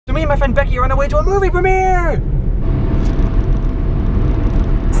my friend Becky are on our way to a movie premiere!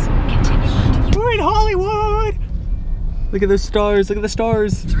 We're in Hollywood! Look at those stars, look at the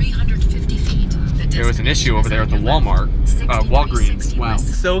stars. 350 feet. There was an issue over there at the Walmart, Walgreens. Wow.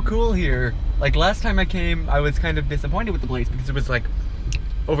 So cool here. Like last time I came, I was kind of disappointed with the place because it was like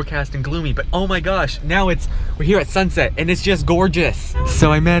overcast and gloomy, but oh my gosh, now we're here at sunset and it's just gorgeous.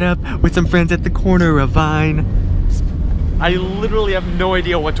 So I met up with some friends at the corner of Vine. I literally have no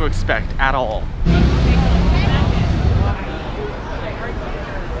idea what to expect at all.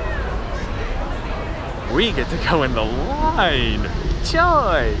 We get to go in the line.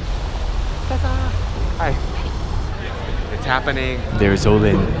 Joy. Tessa. Hi. It's happening. There's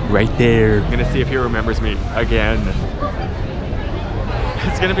Olan right there. I'm gonna see if he remembers me again.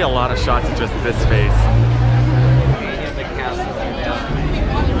 It's gonna be a lot of shots of just this face.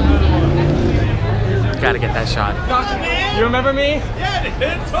 Gotta get that shot. You remember me? Yeah,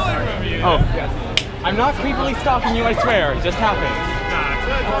 dude, totally remember you. Oh, yes. I'm not creepily stalking you, I swear. It just happens.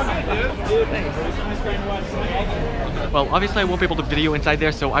 Well, obviously I won't be able to video inside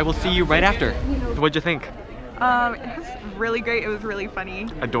there, so I will see you right after. What'd you think? It was really great. It was really funny.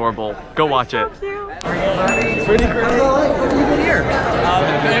 Adorable. Go watch it. So cute. It's pretty great. What have you been here?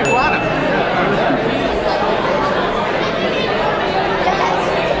 Olan.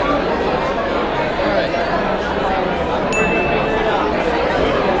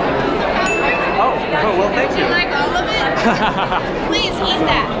 Oh, well, thank you. You like all of it? Please eat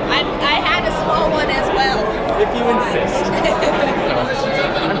that. I had a small one as well. If you insist.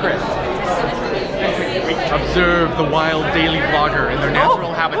 I'm Chris. Observe the wild daily vlogger in their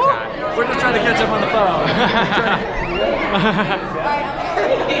natural habitat. We're just trying to catch up on the phone.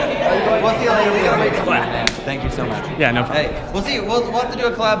 We'll see you later. We gotta wait till Thank you so much. Yeah, no problem. Hey, we'll see. We'll have to do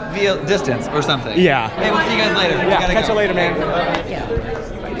a collab via distance or something. Yeah. Hey, we'll see you guys later. Yeah, catch you later, man.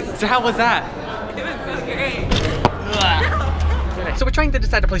 So how was that? It was so great. So we're trying to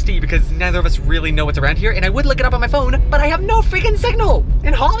decide a place to eat because neither of us really know what's around here, and I would look it up on my phone, but I have no freaking signal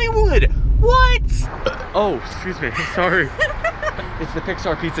in Hollywood. What? Oh, excuse me. Sorry. It's the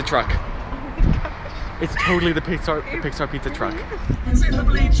Pixar pizza truck. Oh my gosh. It's totally the Pixar pizza truck. It's in the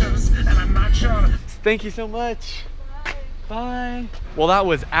bleachers, and I'm not sure. Thank you so much. Bye. Well, that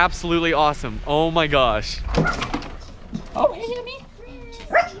was absolutely awesome. Oh my gosh. Oh, hey, Jimmy.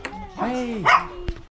 Hey.